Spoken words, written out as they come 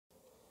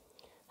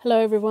Hello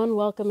everyone,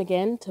 welcome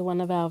again to one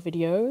of our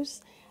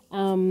videos.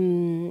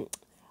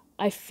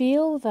 I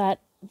feel that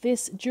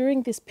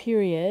during this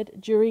period,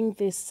 during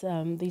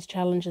these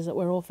challenges that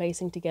we're all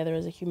facing together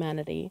as a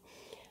humanity,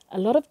 a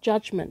lot of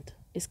judgment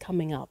is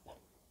coming up.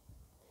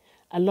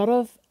 A lot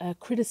of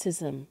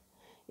criticism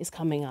is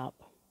coming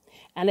up.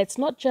 And it's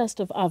not just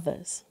of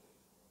others,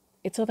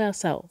 it's of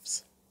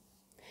ourselves.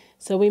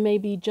 So we may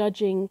be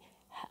judging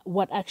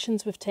what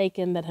actions we've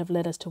taken that have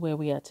led us to where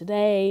we are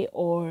today,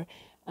 or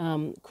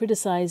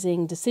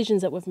criticizing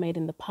decisions that we've made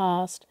in the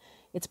past.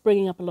 It's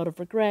bringing up a lot of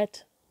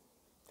regret.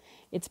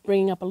 It's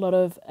bringing up a lot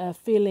of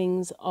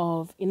feelings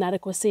of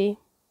inadequacy.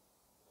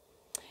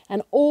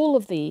 And all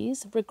of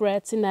these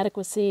regrets,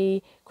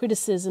 inadequacy,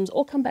 criticisms,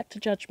 all come back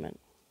to judgment.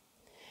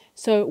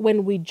 So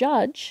when we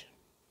judge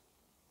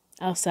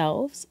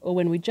ourselves or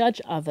when we judge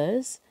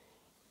others,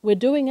 we're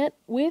doing it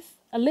with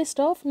a list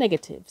of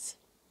negatives.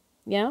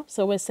 Yeah,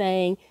 so we're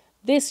saying,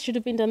 this should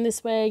have been done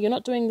this way, you're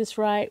not doing this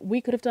right,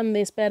 we could have done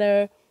this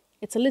better.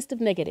 It's a list of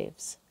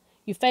negatives.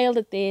 You failed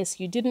at this,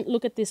 you didn't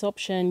look at this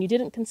option, you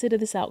didn't consider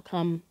this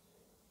outcome.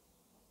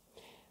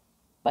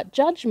 But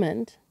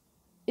judgment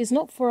is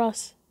not for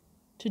us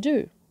to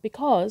do,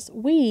 because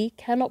we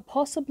cannot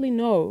possibly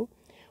know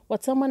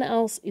what someone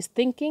else is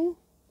thinking,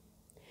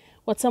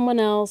 what someone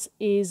else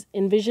is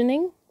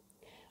envisioning,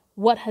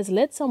 what has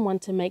led someone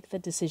to make the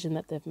decision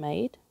that they've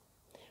made,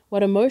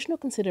 what emotional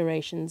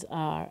considerations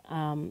are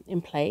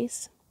in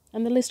place,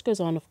 and the list goes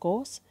on, of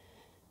course.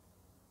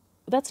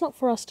 That's not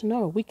for us to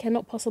know. We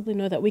cannot possibly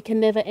know that. We can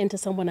never enter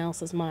someone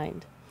else's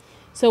mind.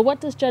 So what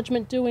does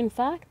judgment do, in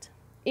fact?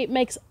 It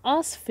makes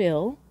us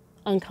feel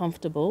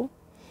uncomfortable.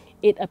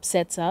 It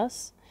upsets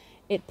us.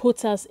 It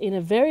puts us in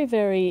a very,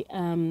 very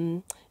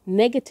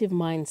negative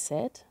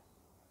mindset.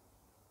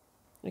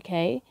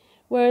 Okay?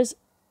 Whereas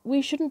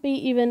we shouldn't be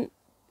even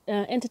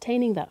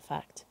entertaining that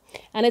fact.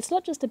 And it's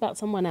not just about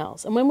someone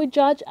else. And when we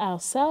judge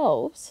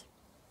ourselves,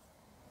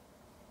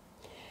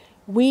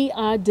 we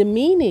are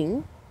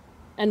demeaning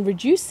and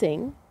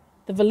reducing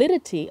the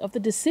validity of the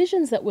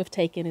decisions that we've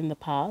taken in the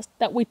past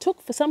that we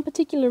took for some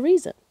particular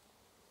reason.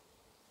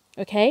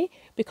 Okay?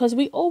 Because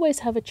we always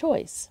have a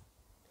choice.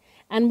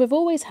 And we've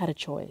always had a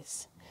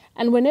choice.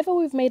 And whenever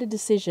we've made a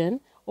decision,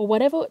 or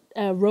whatever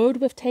road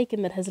we've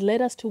taken that has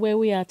led us to where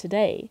we are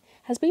today,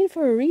 has been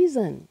for a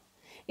reason.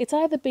 It's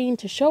either been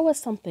to show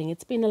us something,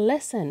 it's been a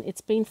lesson,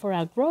 it's been for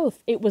our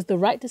growth. It was the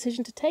right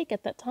decision to take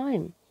at that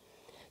time.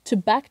 To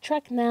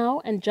backtrack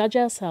now and judge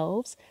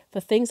ourselves for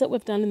things that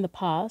we've done in the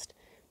past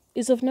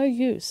is of no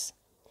use.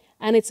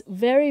 And it's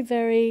very,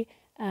 very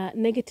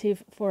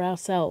negative for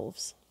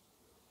ourselves,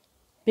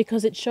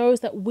 because it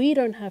shows that we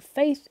don't have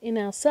faith in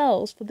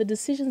ourselves for the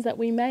decisions that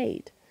we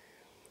made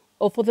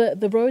or for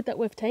the road that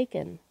we've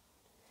taken.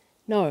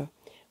 No,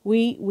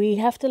 we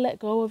have to let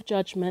go of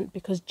judgment,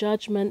 because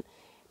judgment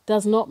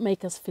does not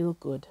make us feel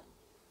good.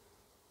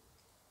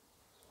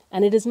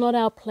 And it is not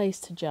our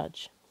place to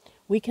judge.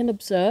 We can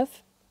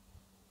observe,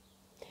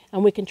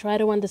 and we can try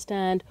to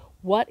understand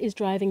what is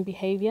driving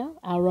behavior,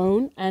 our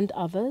own and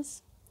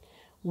others,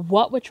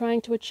 what we're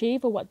trying to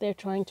achieve or what they're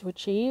trying to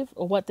achieve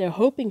or what they're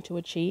hoping to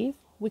achieve.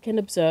 We can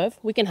observe.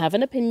 We can have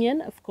an opinion,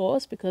 of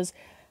course, because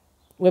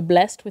we're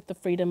blessed with the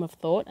freedom of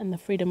thought and the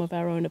freedom of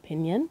our own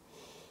opinion.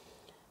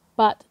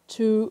 But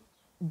to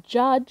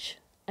judge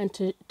and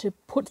to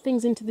put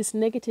things into this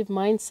negative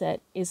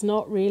mindset is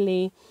not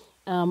really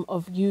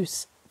of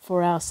use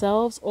for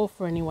ourselves or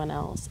for anyone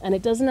else. And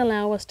it doesn't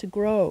allow us to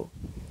grow.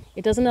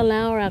 It doesn't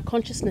allow our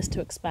consciousness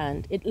to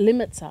expand. It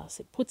limits us.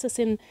 It puts us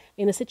in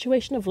a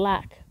situation of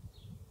lack.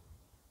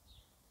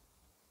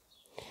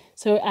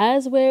 So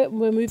as we're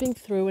moving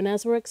through, and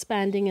as we're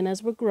expanding, and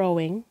as we're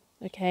growing,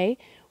 okay,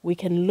 we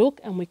can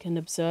look and we can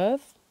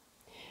observe.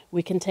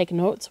 We can take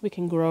notes. We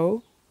can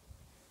grow.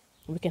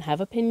 We can have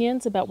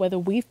opinions about whether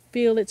we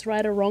feel it's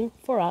right or wrong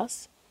for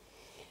us.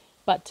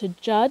 But to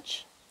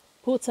judge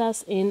puts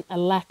us in a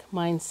lack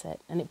mindset,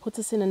 and it puts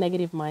us in a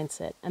negative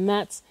mindset. And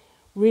that's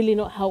really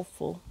not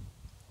helpful,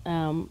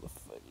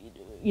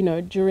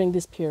 during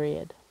this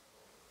period.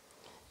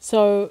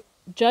 So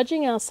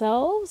judging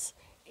ourselves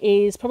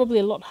is probably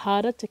a lot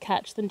harder to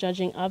catch than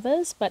judging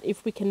others. But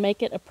if we can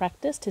make it a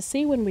practice to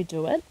see when we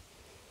do it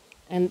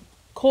and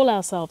call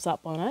ourselves up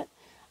on it,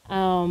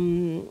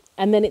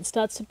 and then it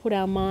starts to put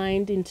our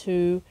mind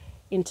into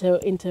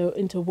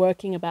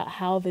working about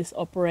how this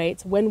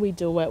operates, when we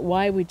do it,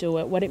 why we do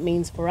it, what it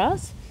means for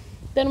us,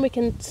 then we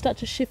can start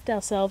to shift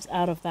ourselves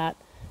out of that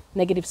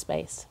negative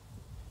space.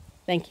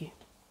 Thank you.